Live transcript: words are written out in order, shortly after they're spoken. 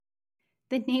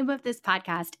The name of this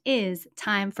podcast is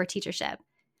Time for Teachership.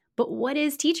 But what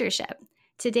is teachership?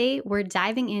 Today, we're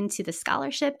diving into the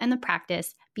scholarship and the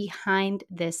practice behind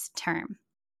this term.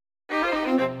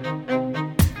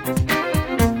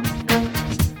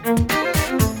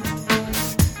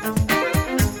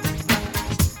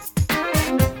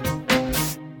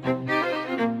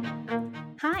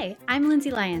 Hi, I'm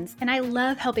Lindsay Lyons, and I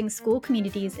love helping school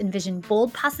communities envision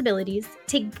bold possibilities,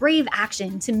 take brave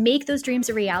action to make those dreams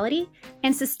a reality,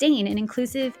 and sustain an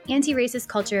inclusive, anti-racist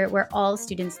culture where all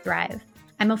students thrive.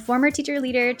 I'm a former teacher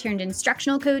leader turned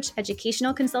instructional coach,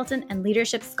 educational consultant, and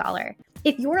leadership scholar.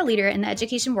 If you're a leader in the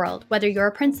education world, whether you're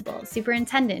a principal,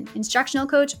 superintendent, instructional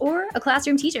coach, or a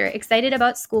classroom teacher excited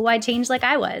about school-wide change like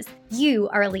I was, you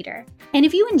are a leader. And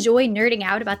if you enjoy nerding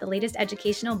out about the latest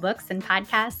educational books and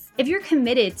podcasts, if you're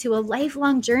committed to a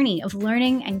lifelong journey of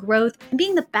learning and growth and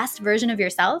being the best version of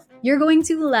yourself, you're going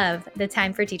to love the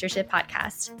Time for Teachership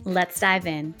podcast. Let's dive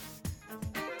in.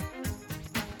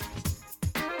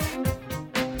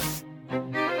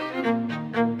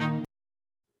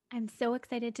 I'm so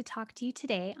excited to talk to you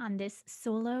today on this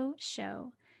solo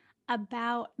show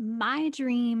about my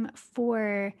dream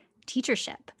for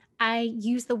teachership. I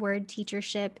use the word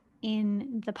teachership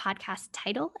in the podcast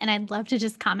title, and I'd love to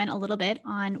just comment a little bit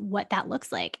on what that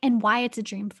looks like and why it's a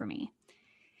dream for me.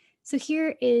 So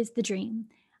here is the dream.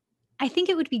 I think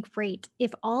it would be great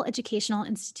if all educational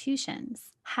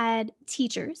institutions had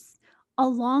teachers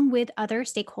along with other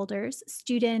stakeholders,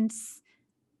 students,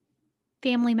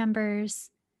 family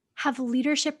members, have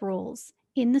leadership roles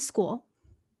in the school.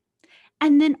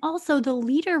 And then also the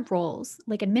leader roles,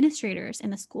 like administrators in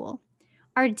the school,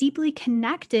 are deeply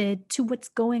connected to what's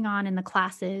going on in the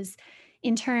classes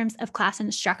in terms of class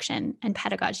instruction and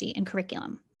pedagogy and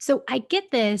curriculum. So I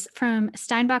get this from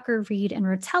Steinbacher, Reed, and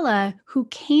Rotella, who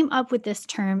came up with this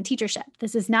term teachership.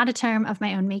 This is not a term of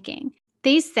my own making.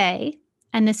 They say,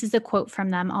 and this is a quote from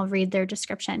them, I'll read their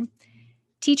description,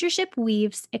 "Teachership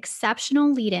weaves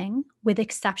exceptional leading with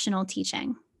exceptional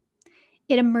teaching.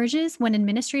 It emerges when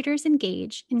administrators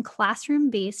engage in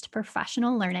classroom-based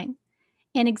professional learning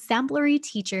and exemplary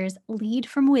teachers lead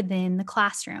from within the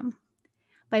classroom.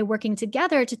 By working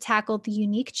together to tackle the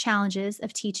unique challenges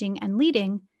of teaching and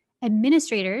leading,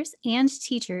 administrators and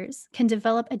teachers can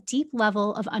develop a deep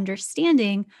level of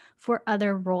understanding for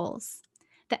other roles.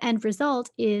 The end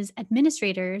result is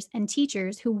administrators and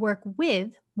teachers who work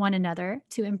with one another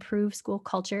to improve school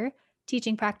culture,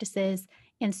 teaching practices,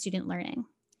 and student learning."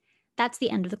 That's the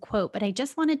end of the quote, but I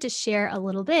just wanted to share a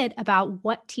little bit about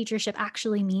what teachership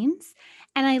actually means.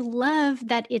 And I love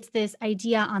that it's this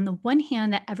idea on the one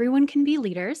hand that everyone can be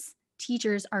leaders.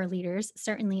 Teachers are leaders,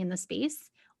 certainly in the space.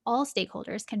 All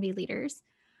stakeholders can be leaders.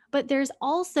 But there's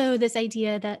also this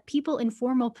idea that people in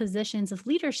formal positions of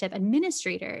leadership,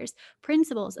 administrators,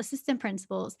 principals, assistant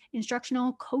principals,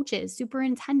 instructional coaches,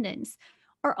 superintendents,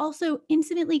 are also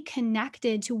intimately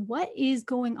connected to what is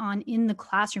going on in the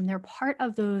classroom. They're part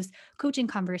of those coaching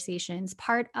conversations,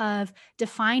 part of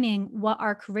defining what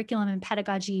our curriculum and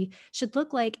pedagogy should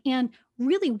look like, and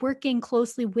really working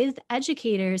closely with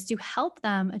educators to help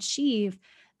them achieve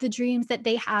the dreams that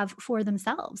they have for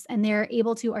themselves and they're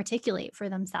able to articulate for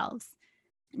themselves.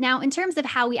 Now, in terms of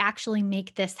how we actually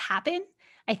make this happen,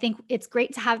 I think it's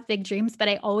great to have big dreams, but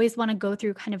I always want to go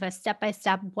through kind of a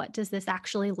step-by-step, what does this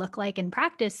actually look like in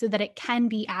practice so that it can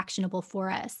be actionable for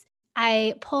us.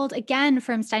 I pulled again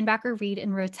from Steinbacher, Reed,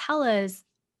 and Rotella's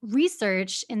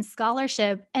research and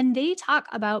scholarship, and they talk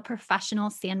about professional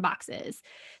sandboxes.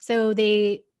 So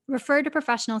they refer to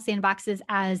professional sandboxes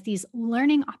as these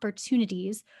learning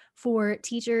opportunities for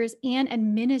teachers and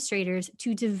administrators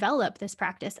to develop this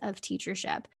practice of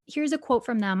teachership. Here's a quote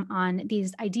from them on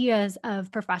these ideas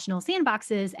of professional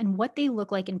sandboxes and what they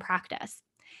look like in practice.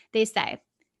 They say,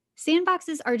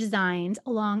 "Sandboxes are designed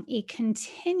along a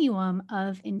continuum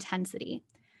of intensity,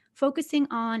 focusing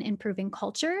on improving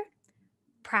culture,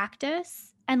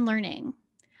 practice, and learning.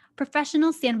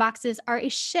 Professional sandboxes are a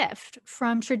shift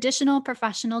from traditional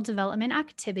professional development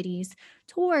activities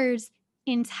towards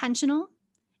intentional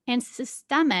and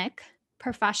systemic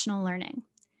professional learning.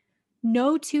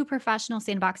 No two professional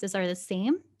sandboxes are the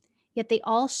same, yet they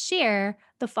all share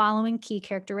the following key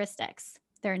characteristics.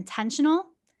 They're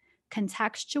intentional,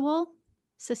 contextual,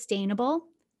 sustainable,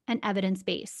 and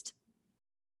evidence-based."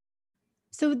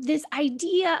 So this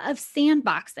idea of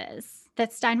sandboxes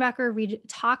that Steinbacher Reed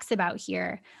talks about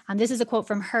here, this is a quote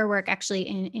from her work actually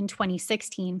in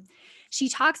 2016. She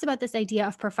talks about this idea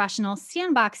of professional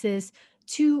sandboxes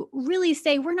to really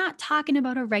say, we're not talking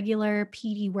about a regular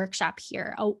PD workshop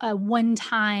here, a one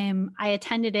time I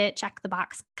attended it, check the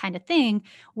box kind of thing,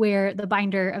 where the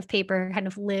binder of paper kind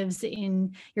of lives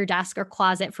in your desk or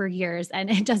closet for years and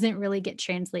it doesn't really get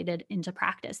translated into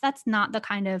practice. That's not the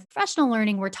kind of professional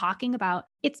learning we're talking about.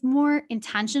 It's more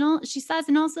intentional, she says,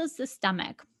 and also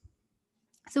systemic.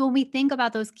 So when we think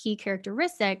about those key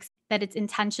characteristics, that it's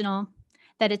intentional,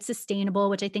 that it's sustainable,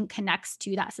 which I think connects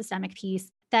to that systemic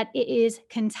piece, that it is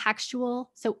contextual.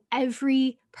 So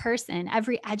every person,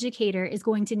 every educator is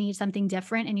going to need something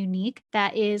different and unique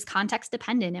that is context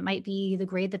dependent. It might be the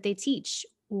grade that they teach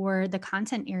or the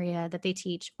content area that they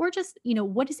teach, or just,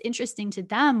 what is interesting to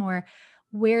them or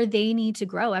where they need to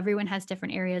grow. Everyone has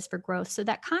different areas for growth. So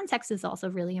that context is also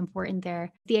really important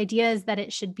there. The idea is that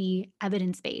it should be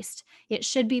evidence based. It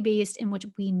should be based in which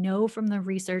we know from the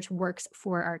research works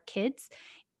for our kids.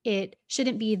 It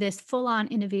shouldn't be this full on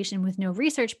innovation with no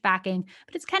research backing,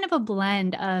 but it's kind of a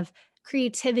blend of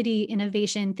creativity,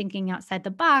 innovation, thinking outside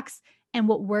the box, and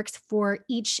what works for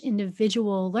each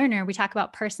individual learner. We talk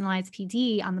about personalized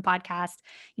PD on the podcast.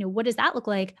 What does that look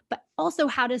like? But also,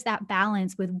 how does that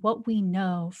balance with what we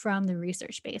know from the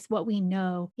research base, what we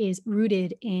know is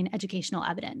rooted in educational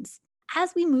evidence?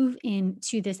 As we move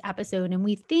into this episode and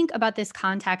we think about this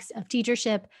context of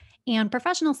teachership and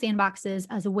professional sandboxes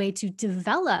as a way to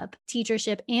develop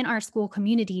teachership in our school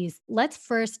communities, let's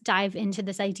first dive into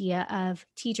this idea of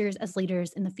teachers as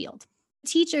leaders in the field.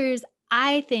 Teachers,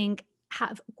 I think,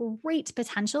 have great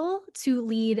potential to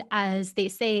lead, as they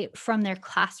say, from their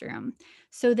classroom.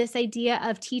 So, this idea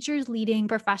of teachers leading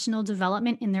professional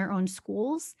development in their own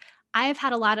schools, I've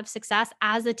had a lot of success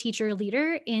as a teacher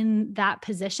leader in that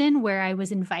position where I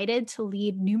was invited to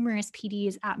lead numerous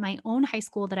PDs at my own high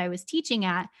school that I was teaching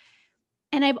at.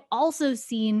 And I've also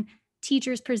seen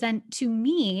teachers present to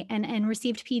me and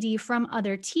received PD from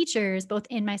other teachers, both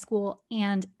in my school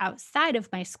and outside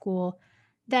of my school.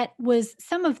 That was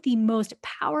some of the most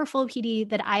powerful PD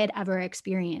that I had ever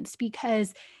experienced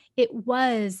because it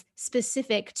was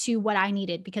specific to what I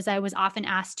needed, because I was often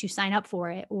asked to sign up for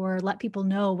it or let people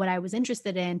know what I was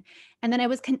interested in. And then I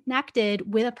was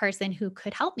connected with a person who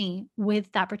could help me with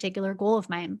that particular goal of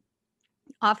mine.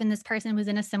 Often this person was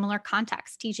in a similar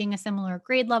context, teaching a similar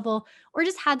grade level, or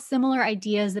just had similar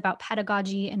ideas about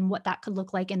pedagogy and what that could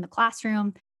look like in the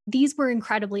classroom. These were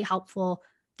incredibly helpful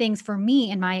things for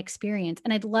me in my experience,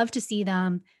 and I'd love to see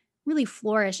them really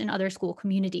flourish in other school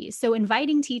communities. So,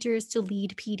 inviting teachers to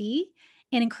lead PD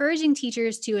and encouraging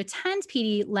teachers to attend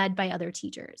PD led by other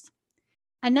teachers.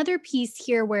 Another piece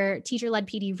here where teacher-led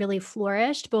PD really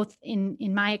flourished, both in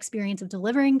my experience of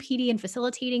delivering PD and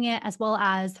facilitating it, as well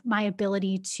as my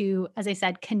ability to, as I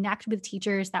said, connect with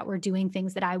teachers that were doing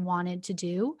things that I wanted to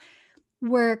do,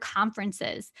 were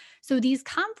conferences. So these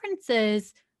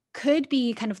conferences could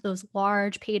be kind of those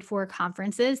large paid for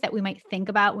conferences that we might think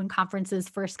about when conferences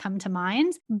first come to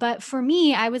mind. But for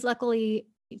me, I was luckily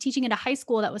teaching at a high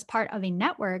school that was part of a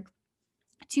network,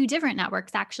 two different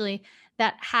networks actually,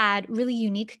 that had really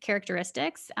unique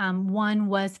characteristics. One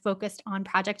was focused on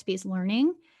project based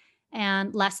learning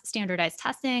and less standardized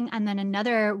testing. And then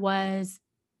another was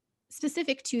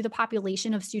specific to the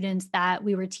population of students that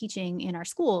we were teaching in our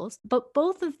schools. But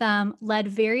both of them led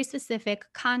very specific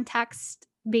context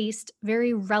based,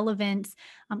 very relevant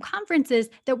conferences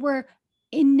that were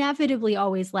inevitably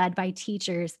always led by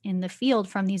teachers in the field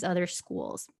from these other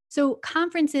schools. So,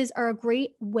 conferences are a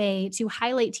great way to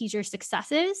highlight teacher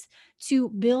successes, to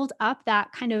build up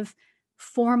that kind of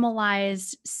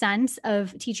formalized sense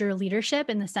of teacher leadership,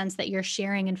 in the sense that you're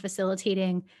sharing and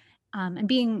facilitating and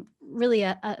being really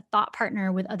a thought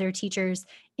partner with other teachers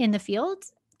in the field,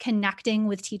 connecting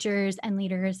with teachers and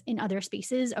leaders in other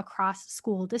spaces across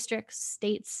school districts,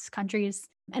 states, countries,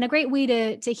 and a great way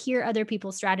to hear other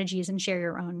people's strategies and share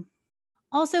your own.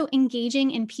 Also,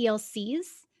 engaging in PLCs,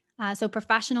 so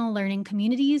professional learning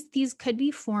communities. These could be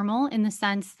formal in the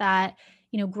sense that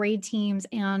grade teams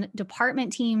and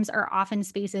department teams are often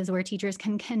spaces where teachers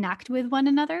can connect with one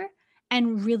another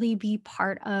and really be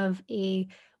part of a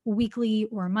weekly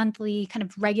or monthly kind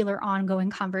of regular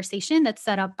ongoing conversation that's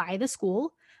set up by the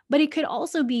school. But it could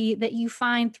also be that you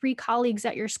find three colleagues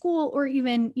at your school, or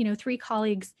even three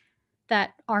colleagues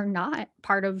that are not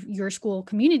part of your school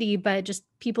community, but just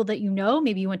people that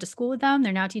maybe you went to school with them,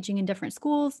 they're now teaching in different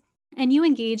schools, and you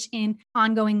engage in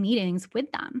ongoing meetings with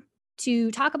them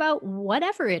to talk about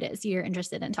whatever it is you're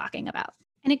interested in talking about.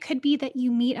 And it could be that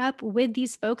you meet up with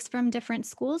these folks from different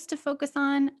schools to focus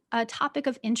on a topic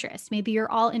of interest. Maybe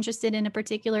you're all interested in a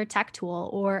particular tech tool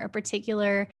or a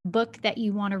particular book that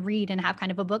you want to read and have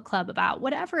kind of a book club about.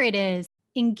 Whatever it is,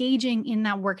 engaging in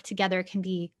that work together can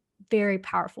be very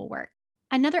powerful work.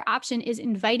 Another option is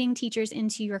inviting teachers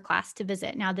into your class to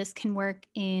visit. Now, this can work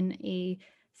in a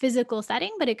physical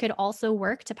setting, but it could also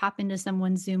work to pop into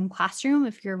someone's Zoom classroom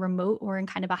if you're remote or in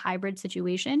kind of a hybrid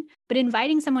situation. But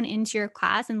inviting someone into your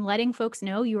class and letting folks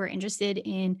know you are interested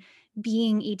in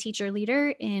being a teacher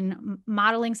leader, in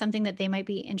modeling something that they might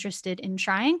be interested in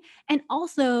trying, and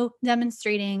also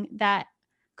demonstrating that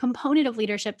component of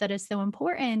leadership that is so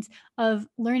important of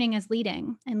learning as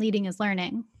leading and leading as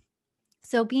learning.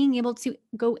 So being able to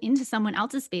go into someone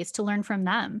else's space to learn from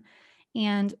them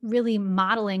and really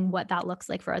modeling what that looks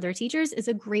like for other teachers is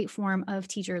a great form of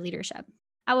teacher leadership.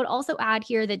 I would also add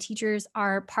here that teachers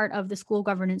are part of the school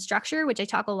governance structure, which I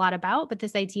talk a lot about, but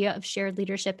this idea of shared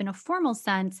leadership in a formal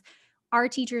sense, are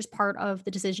teachers part of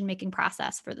the decision making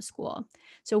process for the school?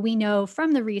 So we know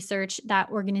from the research that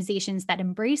organizations that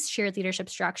embrace shared leadership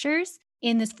structures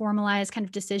in this formalized kind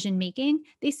of decision making,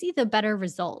 they see the better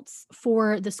results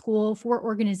for the school, for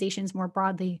organizations more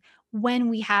broadly, when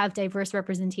we have diverse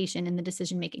representation in the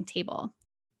decision making table.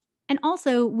 And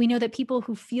also, we know that people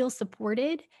who feel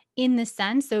supported in this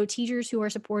sense, so teachers who are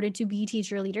supported to be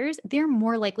teacher leaders, they're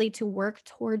more likely to work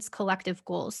towards collective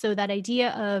goals. So, that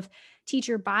idea of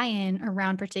teacher buy in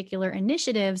around particular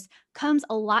initiatives comes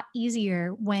a lot easier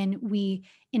when we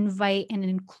invite and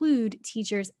include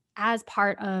teachers as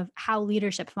part of how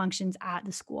leadership functions at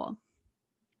the school.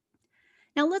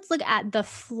 Now, let's look at the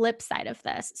flip side of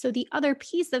this. So, the other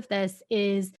piece of this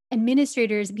is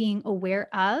administrators being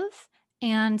aware of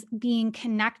and being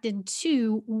connected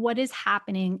to what is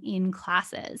happening in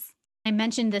classes. I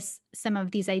mentioned some of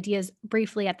these ideas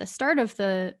briefly at the start of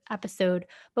the episode,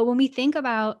 but when we think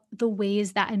about the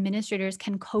ways that administrators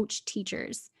can coach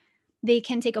teachers, they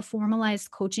can take a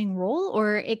formalized coaching role,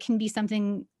 or it can be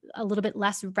something a little bit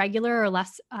less regular or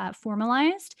less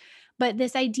formalized. But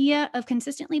this idea of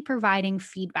consistently providing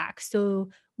feedback. So,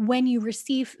 when you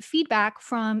receive feedback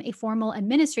from a formal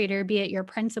administrator, be it your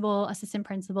principal, assistant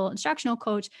principal, instructional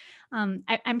coach, I'm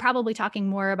probably talking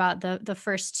more about the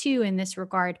first two in this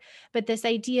regard. But this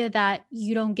idea that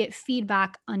you don't get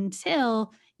feedback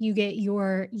until you get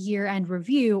your year end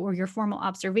review or your formal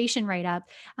observation write up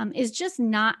is just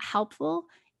not helpful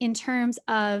in terms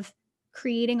of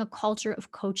creating a culture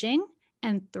of coaching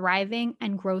and thriving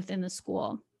and growth in the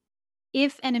school.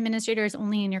 If an administrator is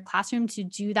only in your classroom to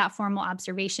do that formal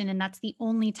observation, and that's the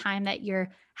only time that you're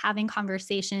having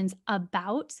conversations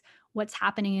about what's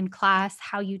happening in class,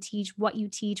 how you teach, what your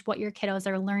kiddos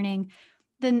are learning,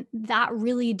 then that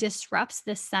really disrupts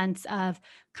this sense of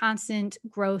constant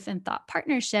growth and thought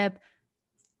partnership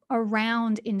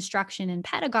around instruction and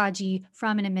pedagogy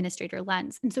from an administrator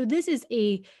lens. And so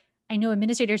I know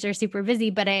administrators are super busy,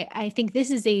 but I think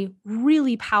this is a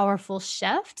really powerful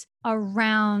shift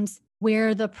around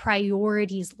where the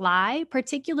priorities lie,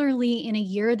 particularly in a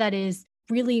year that is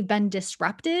really been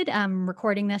disrupted. I'm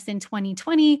recording this in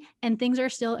 2020, and things are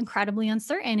still incredibly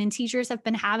uncertain, and teachers have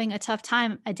been having a tough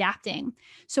time adapting.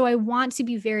 So I want to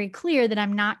be very clear that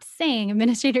I'm not saying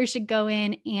administrators should go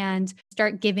in and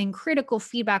start giving critical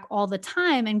feedback all the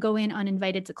time and go in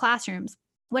uninvited to classrooms.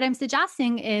 What I'm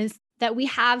suggesting is that we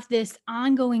have this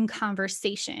ongoing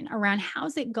conversation around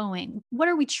how's it going? What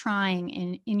are we trying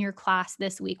in your class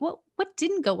this week? What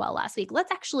didn't go well last week?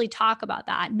 Let's actually talk about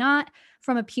that, not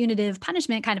from a punitive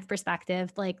punishment kind of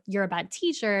perspective, like you're a bad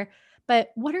teacher,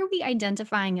 but what are we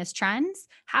identifying as trends?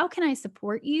 How can I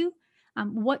support you?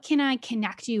 What can I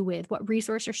connect you with? What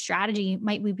resource or strategy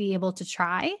might we be able to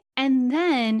try? And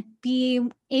then be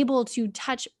able to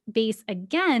touch base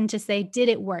again to say, did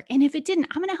it work? And if it didn't,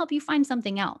 I'm going to help you find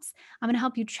something else. I'm going to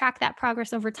help you track that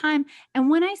progress over time. And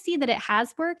when I see that it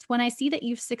has worked, when I see that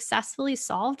you've successfully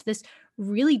solved this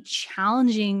really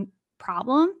challenging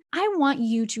problem, I want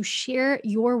you to share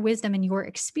your wisdom and your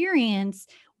experience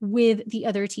with the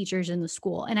other teachers in the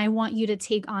school. And I want you to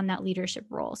take on that leadership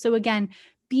role. So, again,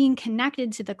 being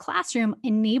connected to the classroom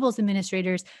enables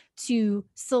administrators to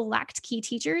select key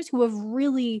teachers who have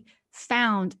really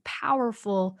found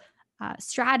powerful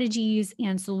strategies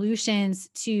and solutions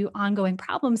to ongoing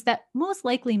problems that most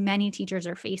likely many teachers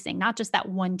are facing, not just that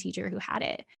one teacher who had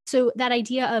it. So, that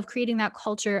idea of creating that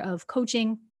culture of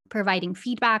coaching, providing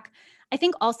feedback, I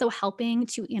think also helping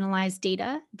to analyze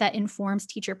data that informs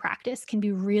teacher practice can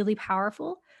be really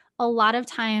powerful. A lot of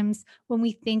times, when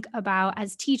we think about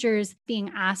as teachers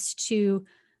being asked to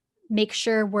make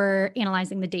sure we're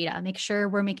analyzing the data, make sure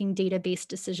we're making data based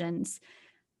decisions,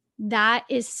 that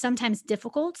is sometimes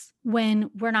difficult when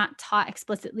we're not taught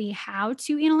explicitly how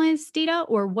to analyze data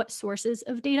or what sources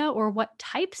of data or what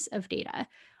types of data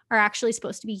are actually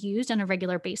supposed to be used on a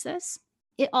regular basis.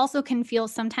 It also can feel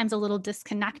sometimes a little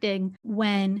disconnecting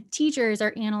when teachers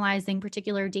are analyzing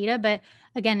particular data. But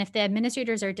again, if the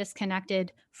administrators are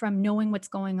disconnected from knowing what's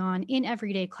going on in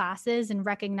everyday classes and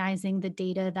recognizing the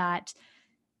data that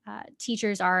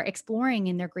teachers are exploring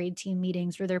in their grade team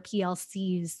meetings or their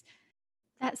PLCs,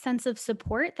 that sense of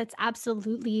support that's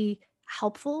absolutely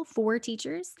helpful for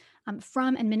teachers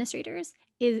from administrators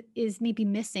is maybe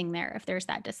missing there if there's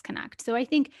that disconnect. So I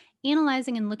think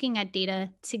analyzing and looking at data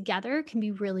together can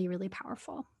be really, really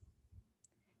powerful.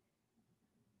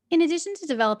 In addition to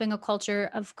developing a culture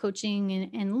of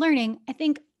coaching and learning, I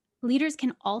think leaders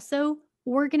can also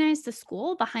organize the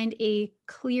school behind a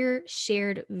clear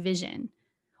shared vision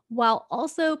while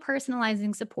also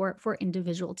personalizing support for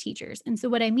individual teachers. And so,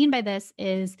 what I mean by this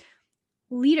is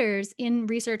leaders in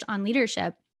research on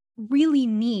leadership really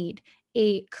need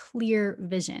a clear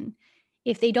vision.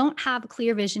 If they don't have a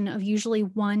clear vision of usually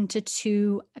one to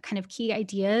two kind of key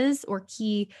ideas or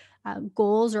key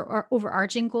goals or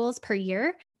overarching goals per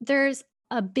year, there's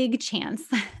a big chance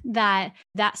that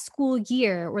that school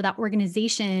year or that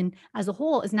organization as a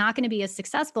whole is not going to be as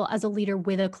successful as a leader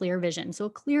with a clear vision. So, a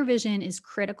clear vision is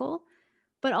critical,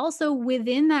 but also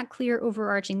within that clear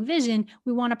overarching vision,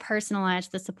 we want to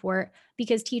personalize the support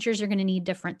because teachers are going to need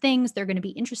different things. They're going to be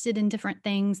interested in different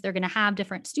things. They're going to have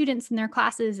different students in their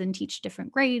classes and teach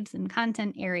different grades and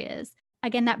content areas.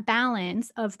 Again, that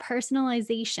balance of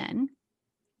personalization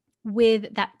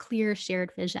with that clear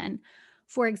shared vision.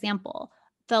 For example,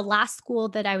 the last school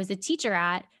that I was a teacher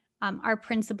at, our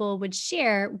principal would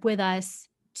share with us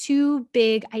two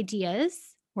big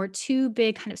ideas or two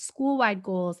big kind of school wide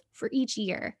goals for each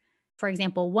year. For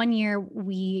example, one year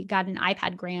we got an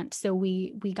iPad grant, so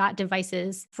we got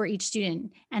devices for each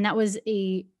student, and that was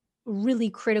a really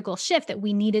critical shift that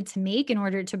we needed to make in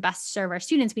order to best serve our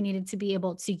students. We needed to be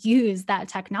able to use that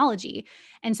technology,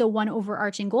 and so one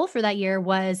overarching goal for that year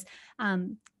was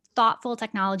um, thoughtful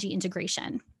technology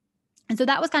integration. And so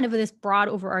that was kind of this broad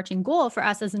overarching goal for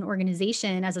us as an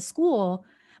organization, as a school.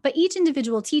 But each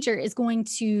individual teacher is going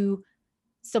to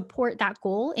support that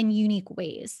goal in unique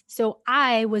ways. So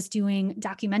I was doing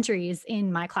documentaries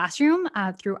in my classroom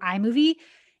through iMovie.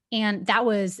 And that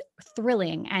was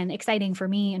thrilling and exciting for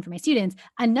me and for my students.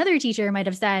 Another teacher might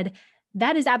have said,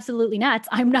 that is absolutely nuts.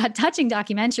 I'm not touching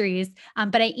documentaries,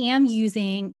 but I am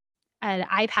using an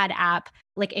iPad app,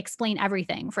 like Explain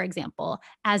Everything, for example,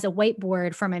 as a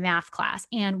whiteboard for my math class.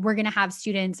 And we're going to have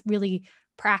students really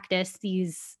practice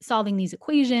these solving these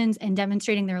equations and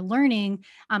demonstrating their learning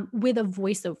with a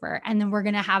voiceover. And then we're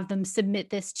going to have them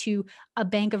submit this to a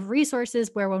bank of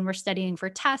resources where when we're studying for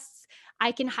tests,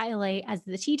 I can highlight as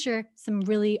the teacher some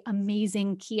really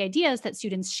amazing key ideas that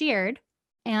students shared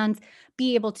and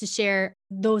be able to share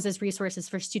those as resources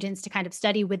for students to kind of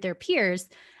study with their peers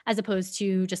as opposed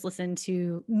to just listen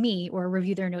to me or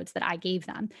review their notes that I gave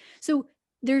them. So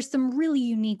there's some really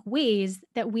unique ways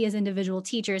that we as individual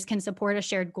teachers can support a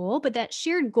shared goal, but that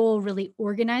shared goal really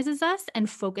organizes us and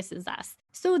focuses us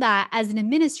so that as an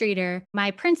administrator,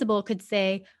 my principal could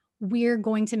say, we're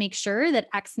going to make sure that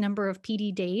X number of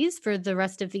PD days for the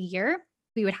rest of the year,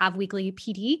 we would have weekly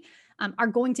PD, are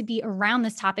going to be around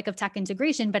this topic of tech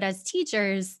integration. But as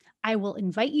teachers, I will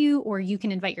invite you, or you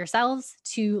can invite yourselves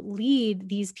to lead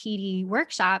these PD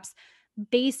workshops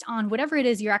based on whatever it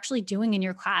is you're actually doing in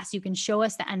your class. You can show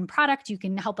us the end product, you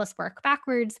can help us work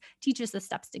backwards, teach us the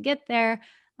steps to get there.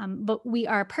 But we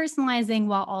are personalizing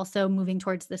while also moving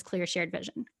towards this clear shared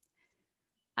vision.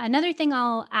 Another thing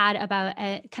I'll add about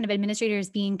kind of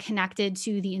administrators being connected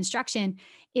to the instruction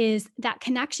is that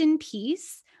connection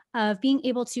piece of being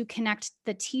able to connect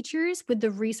the teachers with the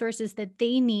resources that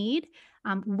they need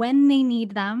when they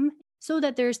need them so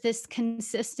that there's this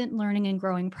consistent learning and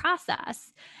growing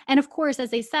process. And of course,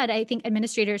 as I said, I think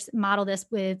administrators model this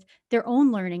with their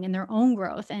own learning and their own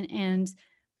growth and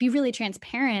be really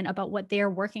transparent about what they're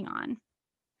working on.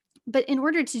 But in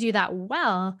order to do that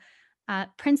well,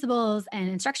 principals and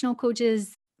instructional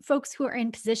coaches, folks who are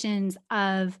in positions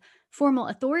of formal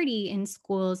authority in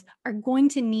schools, are going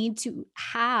to need to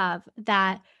have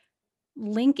that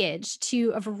linkage to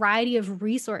a variety of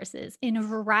resources in a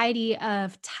variety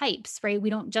of types, right? We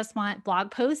don't just want blog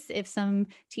posts if some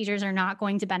teachers are not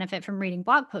going to benefit from reading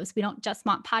blog posts. We don't just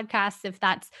want podcasts if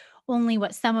that's only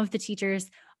what some of the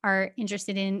teachers are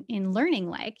interested in learning.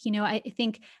 Like, I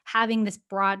think having this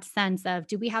broad sense of,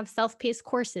 do we have self-paced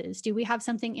courses? Do we have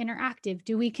something interactive?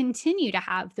 Do we continue to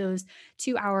have those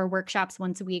 2-hour workshops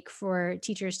once a week for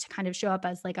teachers to kind of show up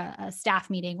as like a staff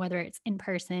meeting, whether it's in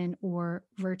person or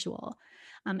virtual?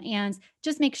 And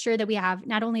just make sure that we have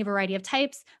not only a variety of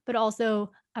types, but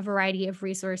also a variety of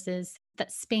resources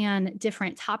that span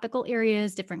different topical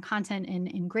areas, different content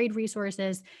and grade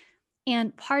resources.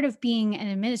 And part of being an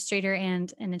administrator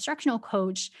and an instructional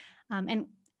coach, and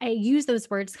I use those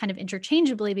words kind of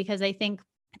interchangeably because I think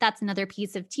that's another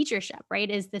piece of teachership, right?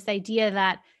 Is this idea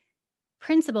that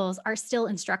principals are still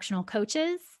instructional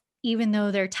coaches, even though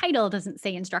their title doesn't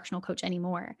say instructional coach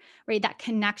anymore, right? That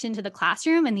connection to the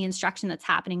classroom and the instruction that's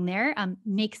happening there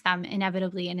makes them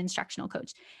inevitably an instructional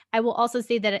coach. I will also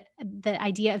say that the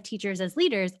idea of teachers as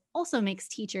leaders also makes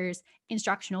teachers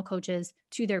instructional coaches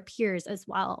to their peers as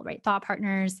well, right? Thought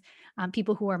partners,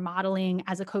 people who are modeling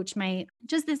as a coach might.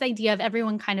 Just this idea of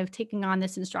everyone kind of taking on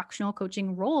this instructional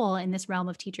coaching role in this realm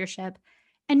of teachership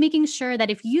and making sure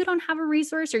that if you don't have a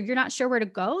resource or you're not sure where to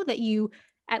go, that you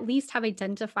at least have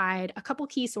identified a couple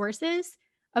key sources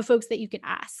of folks that you could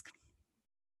ask.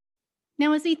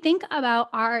 Now, as we think about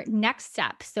our next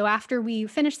step, so after we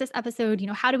finish this episode,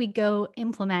 how do we go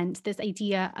implement this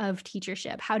idea of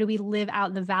teachership? How do we live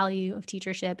out the value of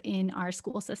teachership in our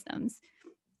school systems?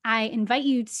 I invite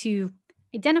you to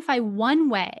identify one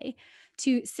way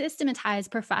to systematize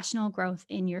professional growth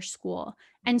in your school.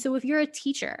 And so, if you're a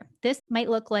teacher, this might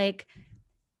look like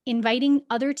inviting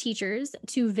other teachers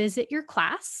to visit your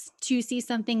class to see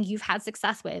something you've had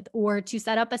success with, or to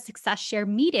set up a success share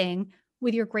meeting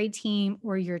with your grade team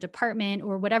or your department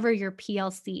or whatever your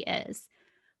PLC is.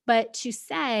 But to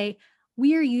say,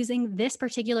 we are using this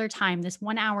particular time, this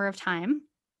 1 hour of time,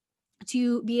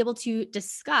 to be able to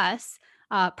discuss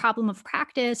problem of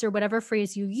practice or whatever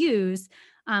phrase you use,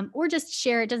 or just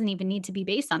share. It doesn't even need to be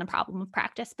based on a problem of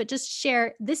practice, but just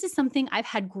share, this is something I've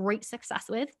had great success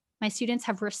with. My students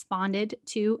have responded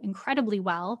to incredibly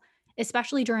well,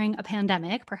 especially during a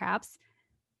pandemic, perhaps.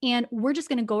 And we're just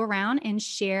going to go around and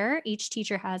share. Each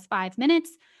teacher has 5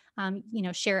 minutes.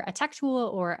 Share a tech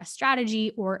tool or a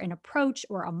strategy or an approach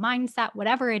or a mindset,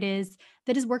 whatever it is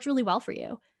that has worked really well for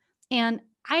you. And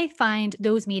I find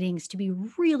those meetings to be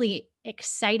really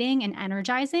exciting and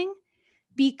energizing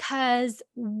because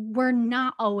we're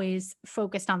not always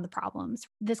focused on the problems.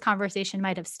 This conversation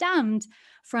might have stemmed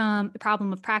from a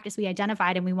problem of practice we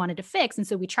identified and we wanted to fix. And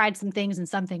so we tried some things and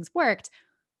some things worked,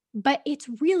 but it's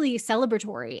really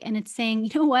celebratory. And it's saying,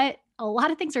 you know what? A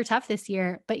lot of things are tough this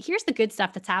year, but here's the good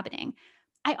stuff that's happening.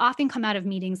 I often come out of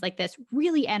meetings like this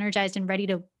really energized and ready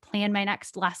to plan my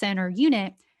next lesson or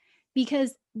unit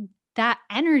because that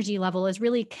energy level is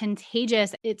really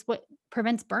contagious. It's what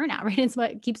prevents burnout, right? It's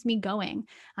what keeps me going,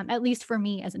 at least for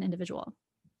me as an individual.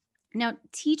 Now,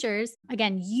 teachers,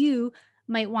 again, you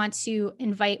might want to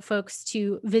invite folks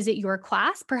to visit your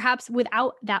class, perhaps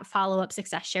without that follow up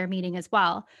success share meeting as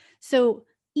well. So,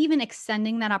 even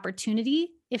extending that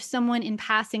opportunity, if someone in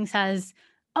passing says,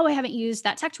 oh, I haven't used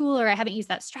that tech tool or I haven't used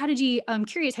that strategy, I'm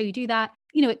curious how you do that.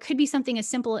 It could be something as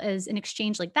simple as an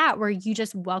exchange like that, where you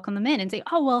just welcome them in and say,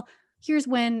 oh, well, here's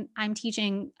when I'm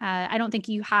teaching. I don't think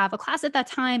you have a class at that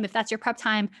time. If that's your prep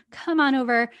time, come on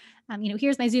over.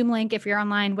 Here's my Zoom link if you're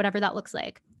online, whatever that looks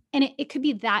like. And it could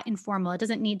be that informal. It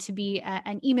doesn't need to be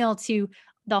an email to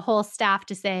the whole staff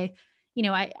to say,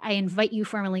 I invite you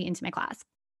formally into my class.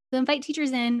 So invite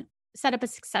teachers in, set up a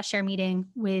success share meeting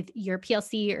with your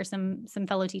PLC or some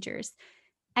fellow teachers.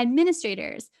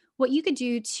 Administrators, what you could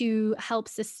do to help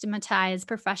systematize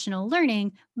professional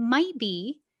learning might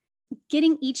be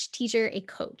getting each teacher a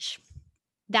coach.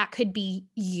 That could be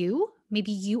you.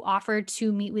 Maybe you offer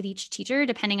to meet with each teacher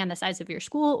depending on the size of your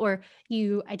school, or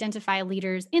you identify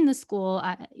leaders in the school,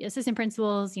 assistant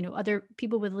principals, other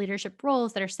people with leadership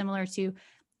roles that are similar to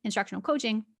instructional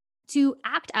coaching, to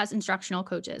act as instructional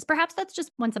coaches. Perhaps that's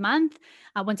just once a month,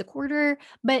 once a quarter,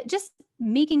 but just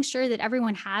making sure that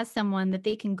everyone has someone that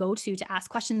they can go to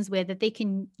ask questions with, that they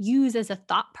can use as a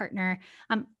thought partner.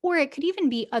 Or it could even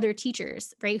be other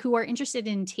teachers, right, who are interested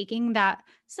in taking that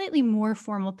slightly more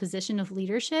formal position of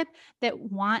leadership, that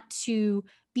want to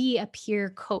be a peer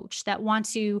coach, that want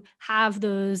to have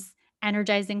those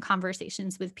energizing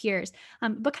conversations with peers,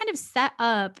 but kind of set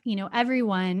up,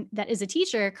 everyone that is a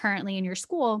teacher currently in your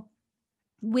school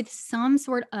with some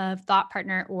sort of thought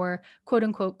partner or quote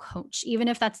unquote coach, even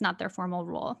if that's not their formal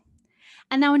role.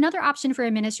 And now another option for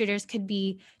administrators could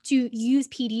be to use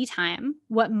PD time,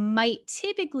 what might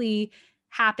typically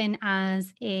happen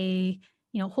as a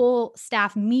whole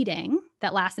staff meeting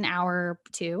that lasts an hour or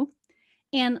two,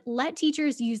 and let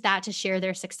teachers use that to share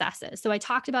their successes. So I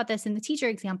talked about this in the teacher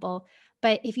example,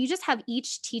 but if you just have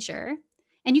each teacher,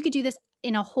 and you could do this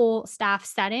in a whole staff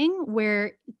setting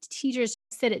where teachers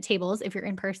sit at tables if you're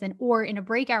in person, or in a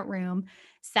breakout room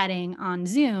setting on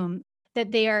Zoom,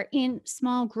 that they are in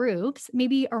small groups,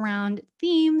 maybe around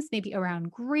themes, maybe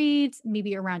around grades,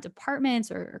 maybe around departments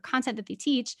or content that they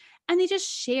teach, and they just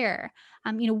share,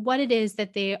 what it is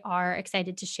that they are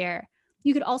excited to share.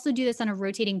 You could also do this on a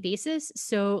rotating basis.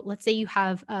 So let's say you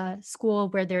have a school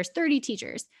where there's 30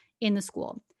 teachers in the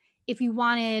school. If you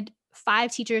wanted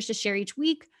 5 teachers to share each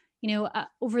week,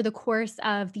 over the course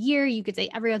of the year, you could say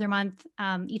every other month,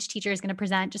 each teacher is going to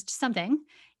present just something.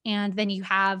 And then you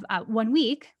have 1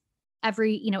 week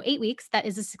every 8 weeks that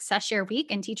is a success share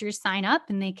week, and teachers sign up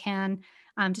and they can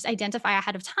just identify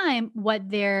ahead of time what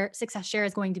their success share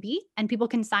is going to be, and people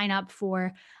can sign up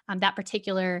for that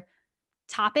particular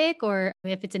topic, or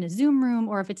if it's in a Zoom room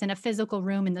or if it's in a physical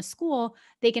room in the school,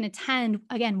 they can attend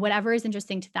again whatever is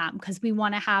interesting to them, because we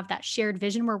want to have that shared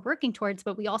vision we're working towards,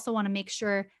 but we also want to make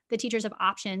sure the teachers have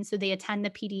options so they attend the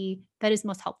PD that is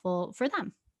most helpful for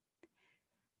them.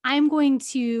 I'm going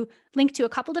to link to a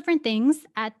couple different things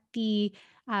at the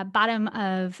bottom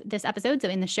of this episode, so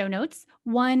in the show notes.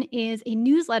 One is a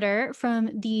newsletter from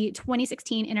the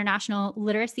 2016 International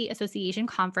Literacy Association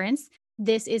Conference.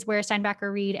 This is where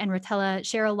Steinbacher Reed and Rotella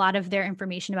share a lot of their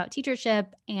information about teachership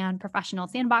and professional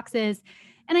sandboxes.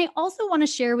 And I also want to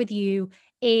share with you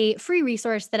a free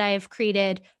resource that I've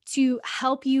created to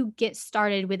help you get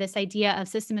started with this idea of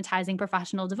systematizing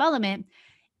professional development.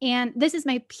 And this is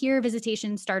my peer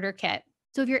visitation starter kit.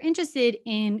 So if you're interested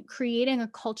in creating a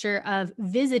culture of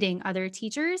visiting other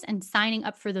teachers and signing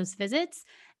up for those visits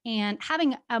and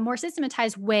having a more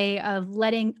systematized way of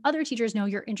letting other teachers know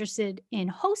you're interested in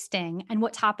hosting and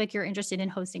what topic you're interested in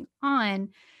hosting on,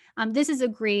 this is a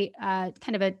great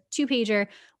kind of a 2-pager,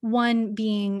 one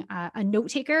being a note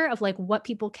taker of like what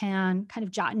people can kind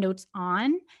of jot notes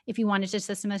on if you wanted to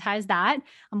systematize that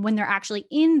when they're actually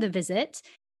in the visit.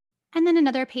 And then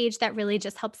another page that really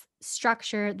just helps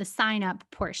structure the sign up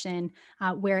portion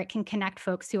where it can connect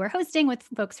folks who are hosting with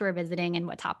folks who are visiting and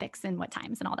what topics and what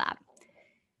times and all that.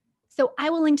 So I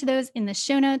will link to those in the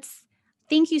show notes.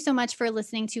 Thank you so much for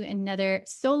listening to another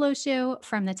solo show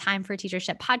from the Time for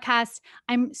Teachership podcast.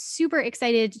 I'm super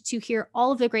excited to hear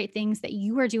all of the great things that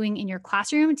you are doing in your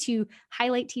classroom to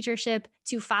highlight teachership,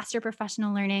 to foster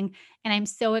professional learning. And I'm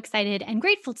so excited and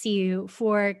grateful to you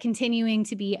for continuing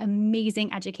to be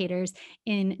amazing educators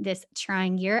in this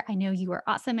trying year. I know you are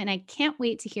awesome, and I can't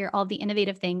wait to hear all the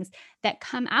innovative things that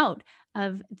come out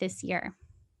of this year.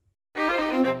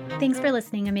 Thanks for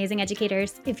listening, amazing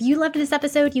educators. If you loved this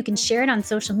episode, you can share it on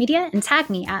social media and tag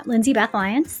me at Lindsay Beth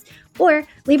Lyons, or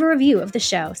leave a review of the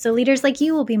show so leaders like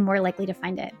you will be more likely to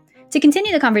find it. To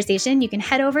continue the conversation, you can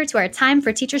head over to our Time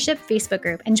for Teachership Facebook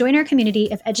group and join our community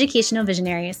of educational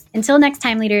visionaries. Until next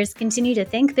time, leaders, continue to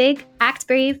think big, act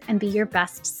brave, and be your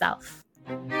best self.